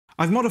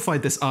I've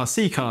modified this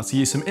RC car to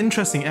use some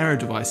interesting aero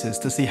devices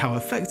to see how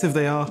effective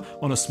they are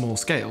on a small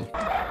scale.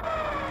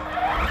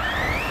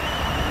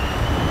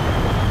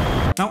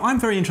 Now, I'm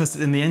very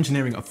interested in the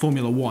engineering of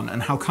Formula 1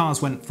 and how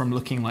cars went from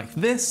looking like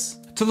this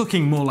to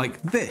looking more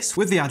like this,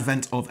 with the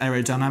advent of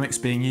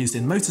aerodynamics being used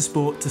in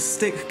motorsport to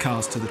stick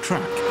cars to the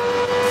track.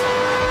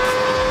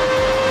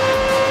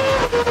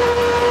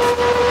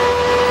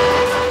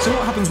 So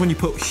what happens when you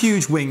put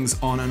huge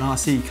wings on an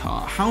RC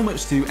car? How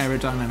much do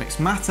aerodynamics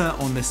matter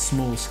on this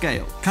small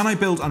scale? Can I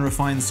build and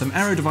refine some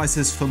aero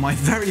devices for my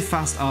very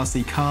fast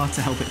RC car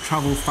to help it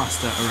travel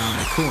faster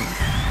around a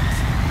corner?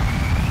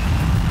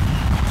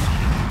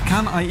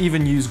 Can I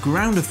even use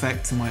ground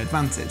effect to my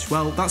advantage?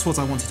 Well, that's what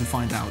I wanted to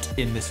find out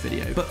in this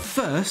video. But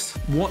first,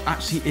 what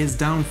actually is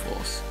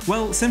downforce?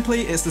 Well,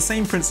 simply, it's the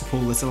same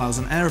principle that allows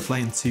an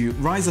aeroplane to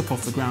rise up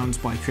off the ground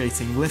by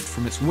creating lift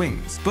from its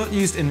wings, but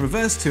used in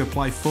reverse to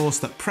apply force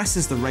that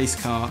presses the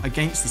race car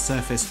against the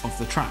surface of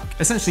the track.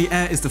 Essentially,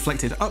 air is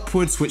deflected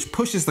upwards, which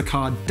pushes the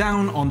car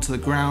down onto the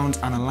ground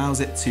and allows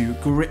it to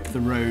grip the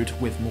road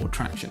with more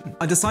traction.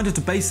 I decided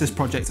to base this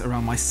project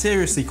around my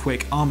seriously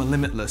quick Armour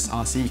Limitless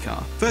RC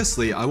car.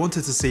 Firstly, I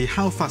wanted to see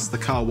how fast the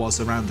car was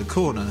around a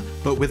corner,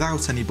 but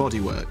without any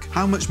bodywork.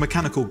 How much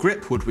mechanical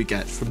grip would we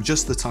get from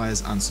just the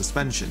tyres and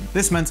suspension?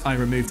 This meant I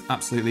removed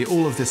absolutely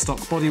all of this stock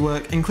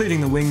bodywork,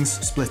 including the wings,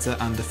 splitter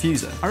and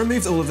diffuser. I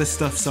removed all of this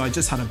stuff so I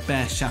just had a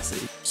bare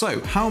chassis.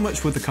 So, how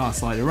much would the car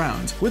slide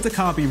around? Would the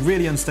car be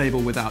really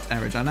unstable without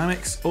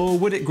aerodynamics, or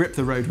would it grip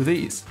the road with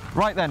ease?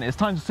 Right then, it's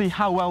time to see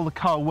how well the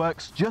car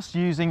works just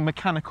using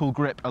mechanical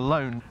grip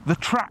alone. The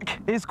track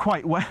is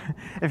quite wet,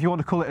 if you want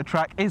to call it a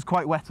track, is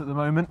quite wet at the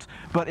moment,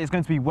 but it's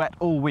going to be wet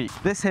all week.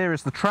 This here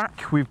is the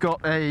track. We've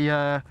got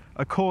a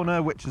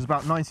corner which is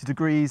about 90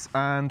 degrees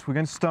and we're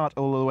going to start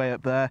all the way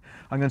up there.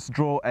 I'm going to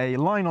draw a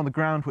line on the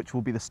ground which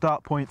will be the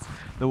start point.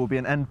 There will be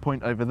an end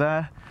point over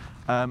there,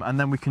 and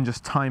then we can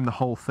just time the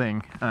whole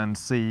thing and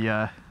see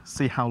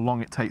how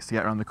long it takes to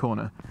get around the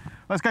corner.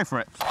 Let's go for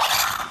it.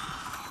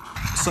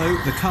 So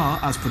the car,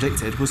 as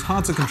predicted, was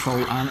hard to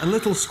control and a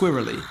little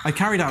squirrely. I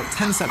carried out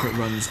 10 separate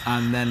runs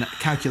and then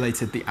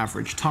calculated the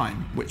average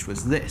time, which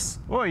was this.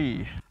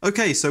 Oi!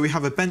 Okay, so we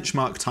have a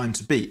benchmark time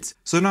to beat.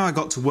 So now I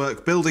got to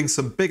work building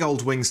some big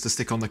old wings to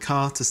stick on the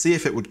car to see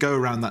if it would go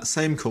around that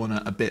same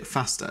corner a bit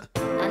faster.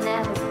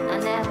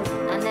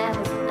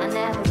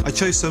 I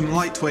chose some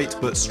lightweight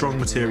but strong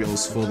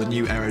materials for the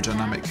new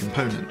aerodynamic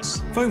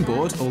components. Foam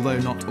board, although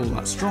not all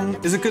that strong,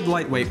 is a good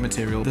lightweight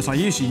material that I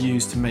usually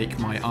use to make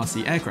my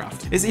RC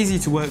aircraft. It's easy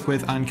to work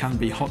with and can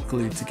be hot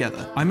glued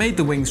together. I made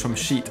the wings from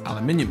sheet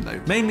aluminium though,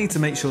 mainly to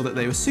make sure that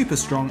they were super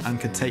strong and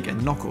could take a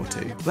knock or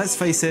two. Let's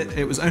face it,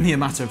 it was only a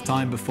matter of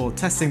time before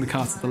testing the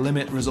car to the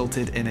limit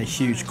resulted in a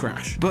huge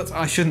crash. But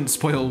I shouldn't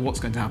spoil what's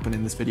going to happen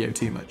in this video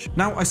too much.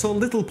 Now, I saw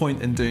little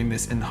point in doing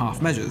this in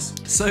half measures,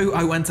 so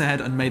I went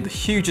ahead and made the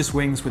hugest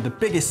wings with the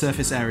biggest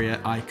surface area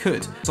I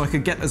could, so I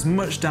could get as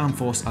much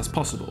downforce as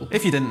possible.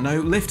 If you didn't know,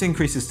 lift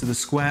increases to the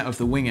square of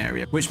the wing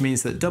area, which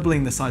means that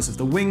doubling the size of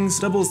the wings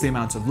doubles the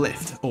amount of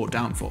lift, or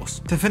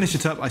downforce. To finish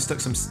it up, I stuck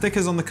some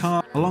stickers on the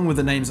car, along with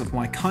the names of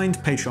my kind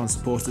Patreon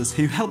supporters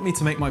who helped me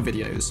to make my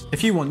videos.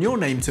 If you want your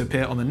name to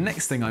appear on the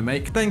next thing I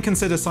make, then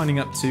consider signing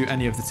up to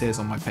any of the tiers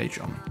on my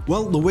Patreon.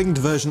 Well, the winged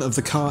version of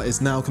the car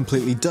is now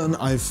completely done.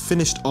 I've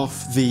finished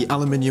off the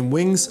aluminium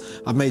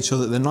wings. I've made sure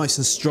that they're nice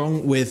and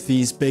strong with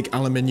these big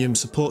aluminium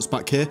supports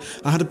back here.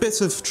 I had a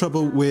bit of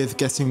trouble with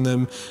getting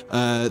them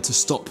to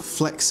stop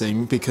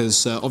flexing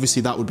because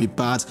obviously that would be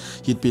bad.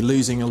 You'd be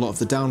losing a lot of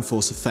the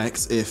downforce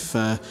effect if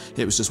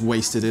it was just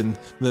wasted in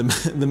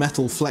the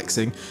metal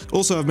flexing.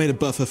 Also, I've made a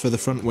buffer for the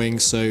front wing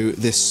so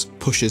this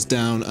pushes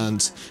down,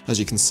 and as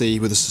you can see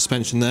with the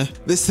suspension there,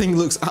 this thing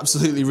looks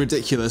absolutely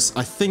ridiculous.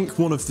 I think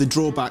one of the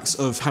drawbacks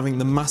of having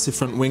the massive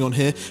front wing on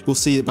here, we'll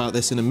see about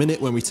this in a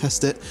minute when we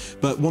test it,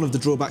 but one of the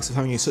drawbacks of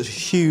having such a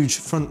huge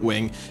front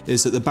wing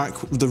is that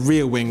the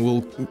rear wing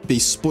will be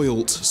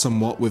spoilt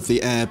somewhat with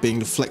the air being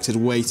deflected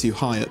way too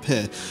high up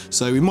here.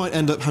 So we might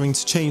end up having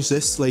to change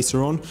this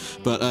later on,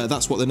 but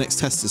that's what the next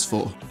test is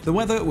for. The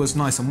weather was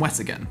nice and wet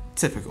again,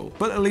 typical,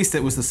 but at least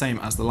it was the same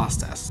as the last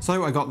test.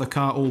 So I got the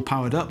car all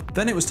powered up,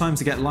 then it was time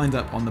to get lined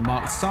up on the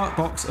marked start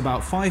box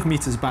about 5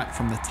 meters back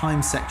from the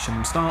time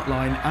section start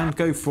line and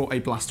go for a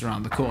blast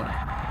around the corner.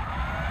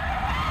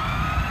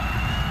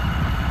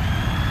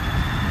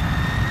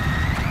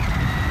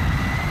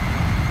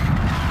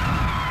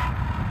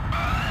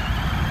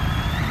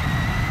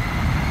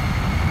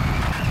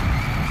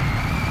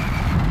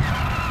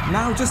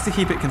 Now, just to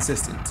keep it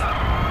consistent.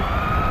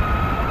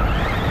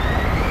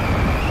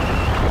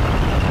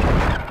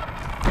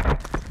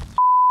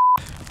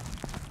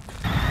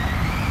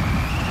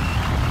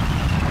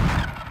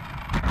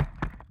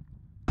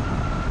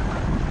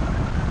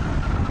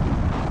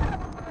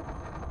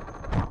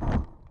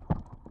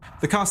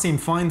 The car seemed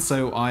fine,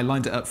 so I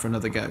lined it up for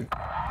another go.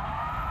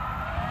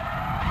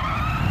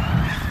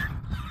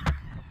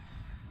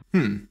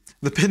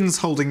 The pins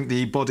holding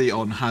the body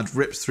on had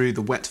ripped through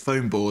the wet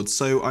foam board,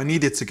 so I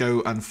needed to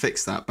go and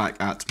fix that back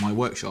at my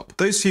workshop.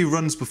 Those few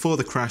runs before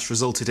the crash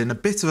resulted in a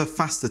bit of a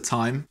faster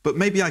time, but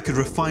maybe I could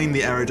refine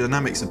the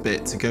aerodynamics a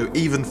bit to go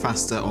even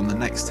faster on the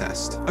next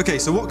test. Okay,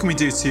 so what can we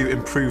do to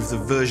improve the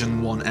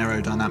version 1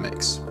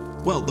 aerodynamics?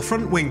 Well, the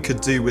front wing could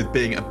do with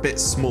being a bit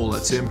smaller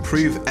to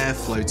improve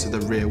airflow to the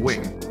rear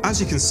wing. As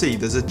you can see,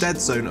 there's a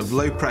dead zone of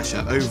low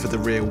pressure over the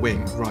rear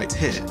wing right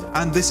here,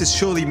 and this is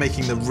surely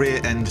making the rear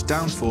end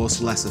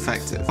downforce less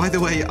effective. By the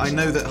way, I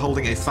know that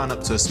holding a fan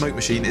up to a smoke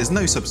machine is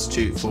no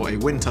substitute for a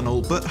wind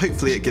tunnel, but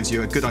hopefully it gives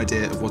you a good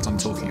idea of what I'm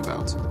talking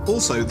about.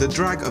 Also, the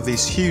drag of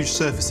these huge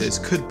surfaces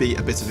could be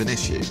a bit of an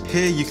issue.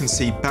 Here you can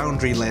see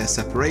boundary layer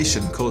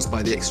separation caused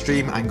by the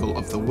extreme angle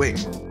of the wing.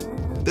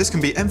 This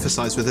can be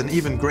emphasized with an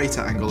even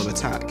greater angle of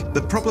attack.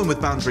 The problem with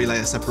boundary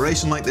layer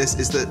separation like this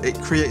is that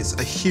it creates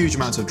a huge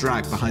amount of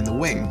drag behind the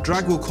wing.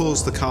 Drag will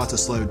cause the car to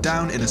slow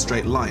down in a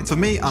straight line. For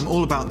me, I'm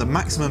all about the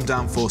maximum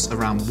downforce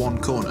around one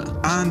corner,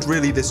 and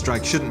really this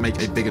drag shouldn't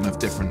make a big enough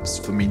difference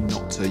for me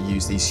not to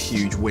use these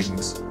huge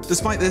wings.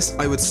 Despite this,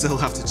 I would still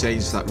have to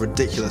change that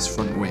ridiculous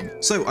front wing.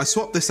 So I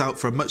swapped this out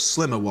for a much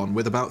slimmer one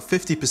with about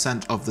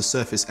 50% of the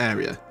surface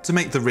area to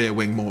make the rear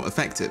wing more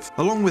effective.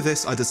 Along with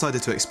this, I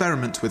decided to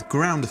experiment with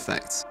ground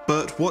effects.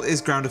 But what is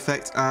ground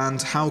effect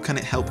and how can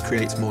it help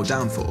create more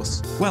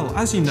downforce? Well,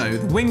 as you know,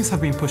 the wings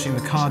have been pushing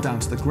the car down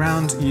to the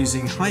ground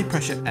using high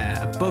pressure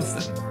air above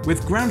them.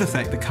 With ground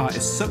effect, the car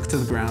is sucked to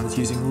the ground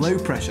using low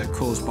pressure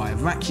caused by a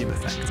vacuum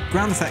effect.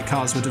 Ground effect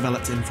cars were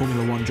developed in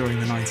Formula 1 during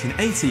the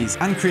 1980s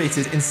and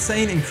created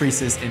insane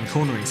increases in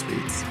cornering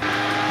speeds.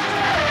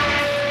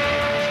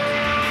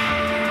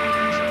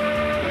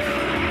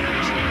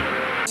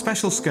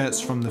 Special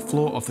skirts from the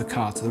floor of the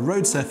car to the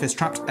road surface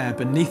trapped air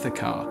beneath the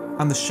car,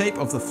 and the shape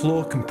of the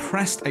floor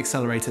compressed,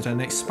 accelerated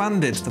and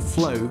expanded the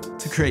flow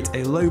to create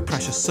a low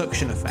pressure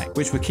suction effect,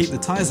 which would keep the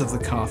tyres of the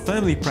car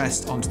firmly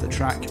pressed onto the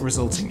track,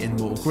 resulting in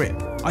more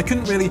grip. I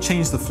couldn't really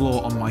change the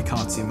floor on my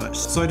car too much,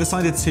 so I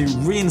decided to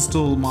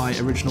reinstall my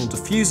original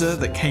diffuser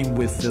that came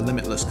with the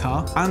Limitless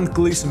car and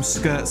glue some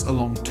skirts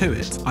along to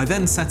it. I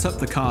then set up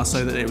the car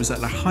so that it was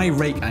at a high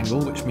rake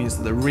angle, which means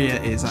that the rear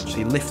is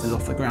actually lifted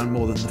off the ground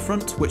more than the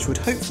front, which would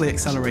hopefully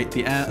accelerate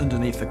the air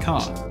underneath the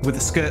car, with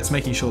the skirts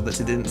making sure that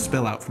it didn't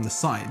spill out from the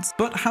sides.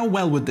 But how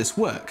well would this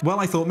work? Well,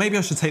 I thought maybe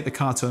I should take the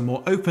car to a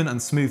more open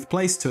and smooth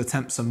place to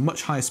attempt some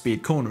much higher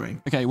speed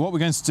cornering. Okay, what we're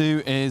going to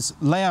do is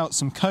lay out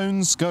some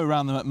cones, go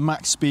around them at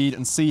max speed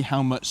and see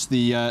how much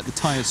the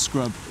tyres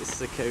scrub. This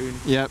is a cone.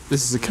 Yep,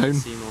 this is a cone.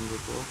 Seen one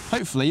before.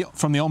 Hopefully,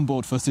 from the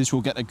onboard footage,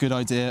 we'll get a good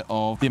idea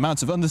of the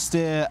amount of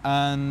understeer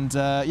and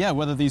yeah,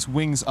 whether these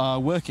wings are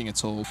working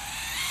at all.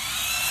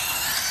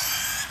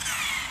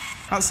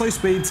 At slow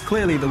speeds,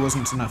 clearly there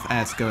wasn't enough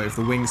air to go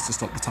over the wings to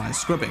stop the tyres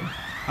scrubbing.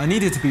 I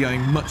needed to be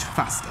going much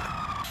faster.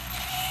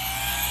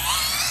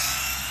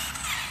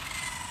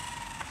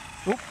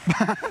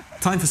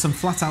 Time for some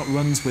flat-out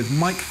runs with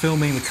Mike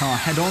filming the car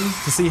head-on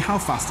to see how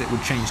fast it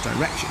would change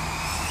direction.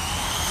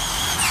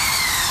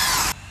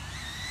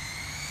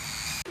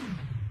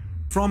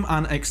 From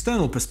an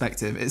external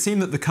perspective, it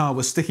seemed that the car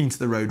was sticking to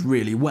the road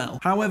really well.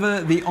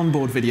 However, the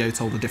onboard video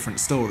told a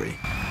different story.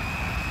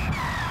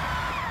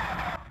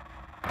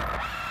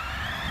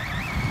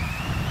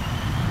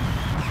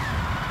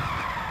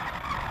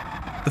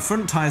 The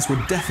front tyres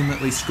were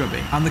definitely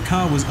scrubbing, and the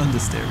car was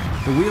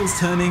understeering. The wheels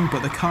turning,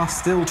 but the car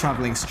still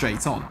travelling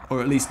straight on,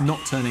 or at least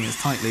not turning as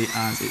tightly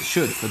as it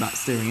should for that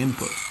steering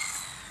input.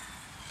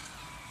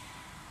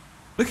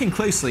 Looking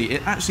closely,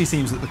 it actually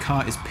seems that the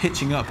car is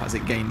pitching up as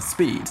it gains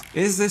speed.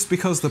 Is this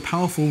because the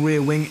powerful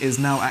rear wing is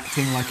now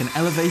acting like an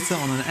elevator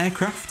on an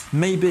aircraft?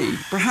 Maybe.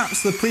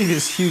 Perhaps the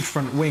previous huge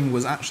front wing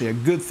was actually a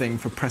good thing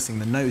for pressing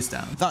the nose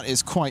down. That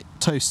is quite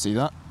toasty,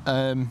 that.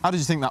 How did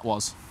you think that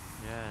was?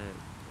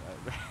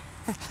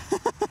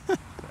 That's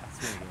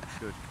really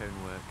good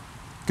cone work.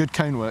 Good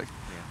cone work?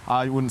 Yeah.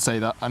 I wouldn't say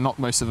that. I knocked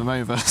most of them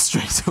over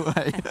straight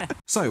away.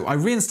 So I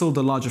reinstalled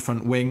the larger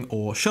front wing,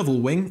 or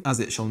shovel wing as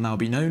it shall now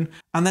be known,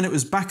 and then it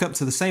was back up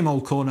to the same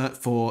old corner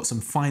for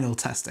some final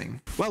testing.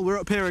 Well, we're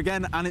up here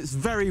again and it's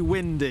very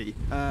windy.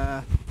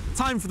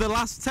 Time for the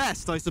last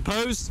test, I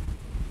suppose.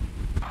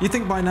 You'd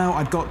think by now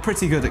I'd got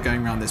pretty good at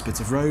going around this bit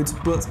of road,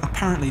 but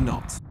apparently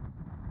not.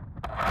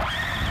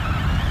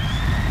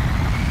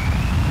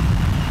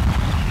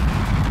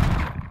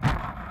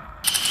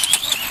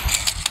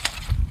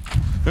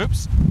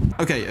 Oops.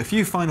 Okay, a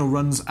few final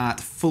runs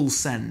at full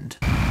send.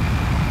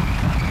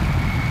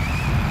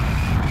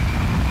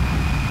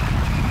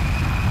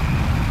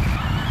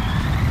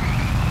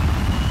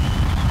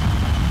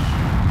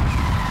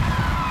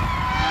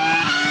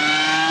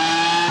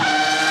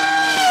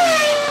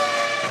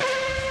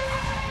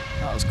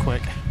 That was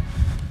quick.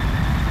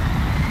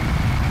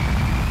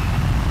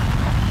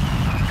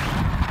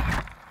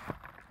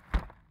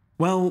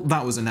 Well,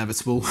 that was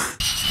inevitable.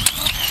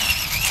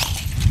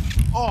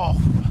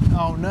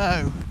 Oh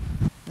no.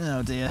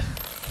 Oh dear.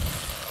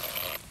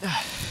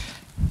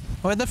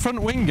 Where'd the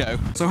front wing go?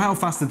 So how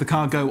fast did the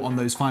car go on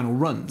those final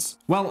runs?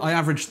 Well, I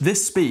averaged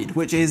this speed,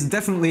 which is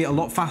definitely a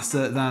lot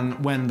faster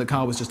than when the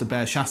car was just a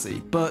bare chassis.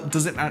 But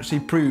does it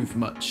actually prove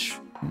much?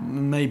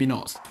 Maybe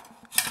not.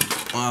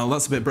 Well,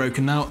 that's a bit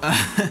broken now.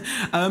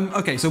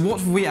 Okay, so what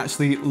have we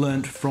actually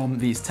learned from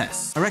these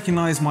tests? I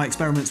recognise my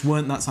experiments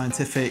weren't that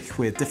scientific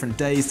with different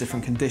days,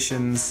 different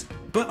conditions,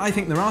 but I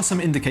think there are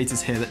some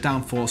indicators here that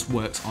Downforce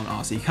works on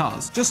RC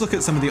cars. Just look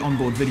at some of the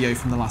onboard video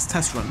from the last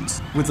test runs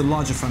with the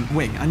larger front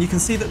wing, and you can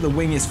see that the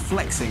wing is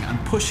flexing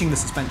and pushing the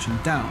suspension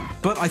down.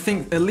 But I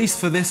think, at least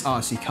for this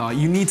RC car,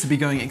 you need to be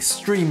going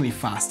extremely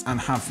fast and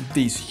have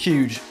these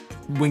huge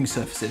wing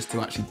surfaces to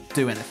actually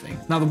do anything.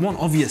 Now, the one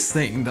obvious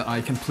thing that I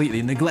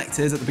completely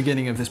neglected at the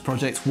beginning of this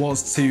project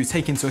was to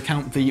take into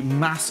account the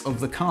mass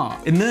of the car.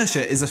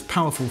 Inertia is a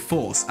powerful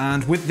force,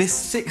 and with this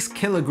 6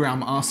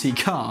 kilogram RC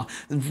car,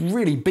 a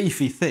really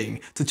beefy thing,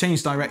 to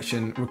change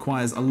direction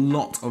requires a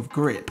lot of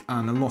grip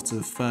and a lot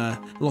of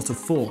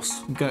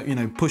force,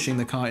 pushing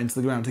the car into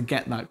the ground to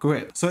get that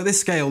grip. So at this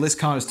scale, this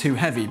car is too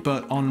heavy,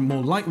 but on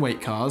more lightweight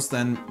cars,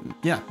 then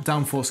yeah,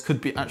 Downforce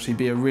could actually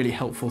be a really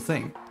helpful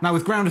thing. Now,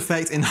 with ground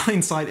effect, in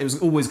hindsight, it was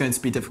always going to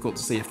be difficult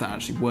to see if that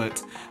actually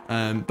worked.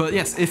 But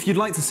yes, if you'd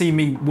like to see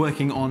me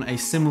working on a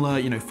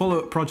similar,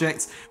 follow-up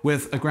project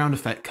with a ground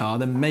effect car,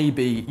 then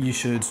maybe you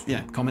should,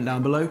 comment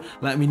down below,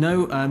 let me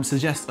know,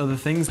 suggest other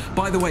things.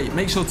 By the way,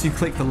 make sure to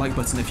click the like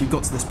button if you've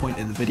got to this point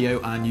in the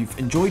video and you've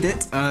enjoyed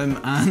it.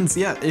 And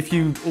yeah, if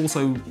you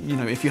also,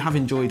 if you have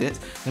enjoyed it,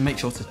 then make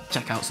sure to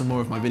check out some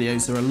more of my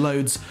videos. There are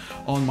loads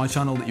on my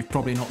channel that you've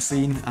probably not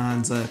seen,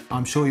 and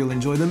I'm sure you'll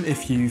enjoy them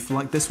if you've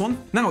liked this one.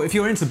 Now, if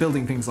you're into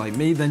building things like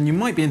me, then you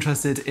might be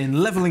interested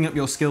in leveling up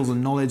your skills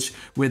and knowledge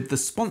with the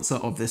sponsor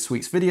of this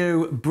week's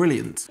video,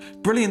 Brilliant.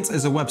 Brilliant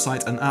is a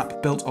website and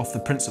app built off the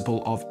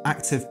principle of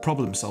active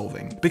problem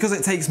solving, because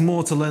it takes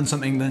more to learn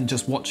something than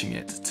just watching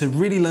it. To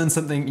really learn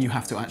something, you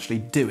have to actually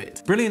do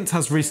it. Brilliant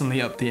has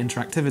recently upped the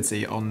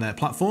interactivity on their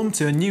platform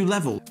to a new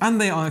level, and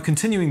they are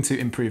continuing to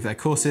improve their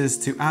courses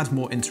to add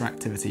more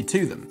interactivity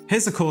to them.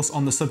 Here's a course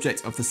on the subject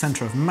of the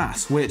centre of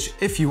mass, which,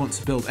 if you want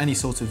to build any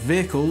sort of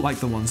vehicle like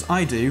the ones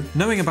I do,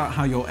 knowing about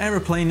how your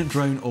aeroplane,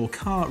 drone or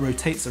car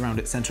rotates around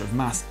its centre of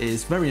mass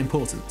is very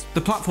important.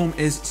 The platform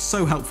is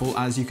so helpful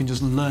as you can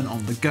just learn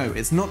on the go.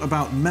 It's not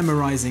about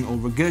memorising or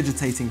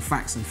regurgitating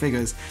facts and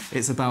figures,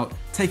 it's about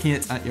taking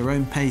it at your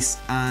own pace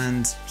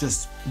and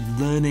just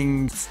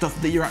learning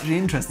stuff that you're actually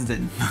interested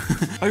in.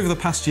 Over the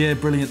past year,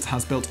 Brilliant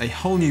has built a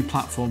whole new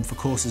platform for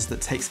courses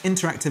that takes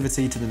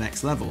interactivity to the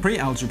next level.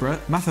 Pre-algebra,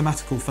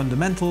 mathematical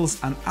fundamentals,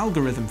 and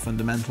algorithm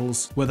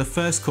fundamentals were the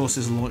first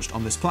courses launched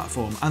on this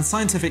platform, and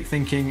scientific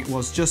thinking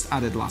was just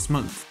added last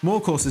month.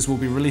 More courses will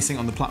be releasing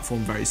on the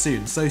platform very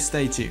soon, so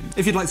stay tuned.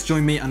 If you'd like to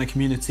join me and a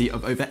community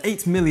of over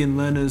 8 million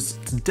learners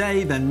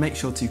today, then make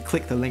sure to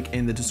click the link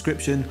in the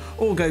description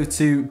or go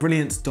to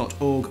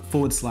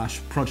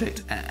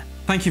brilliant.org/ProjectAir.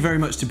 Thank you very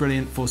much to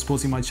Brilliant for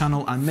supporting my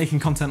channel and making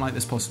content like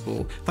this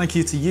possible. Thank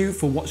you to you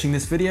for watching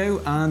this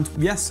video, and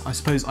yes, I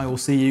suppose I will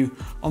see you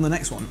on the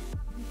next one.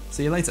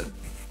 See you later.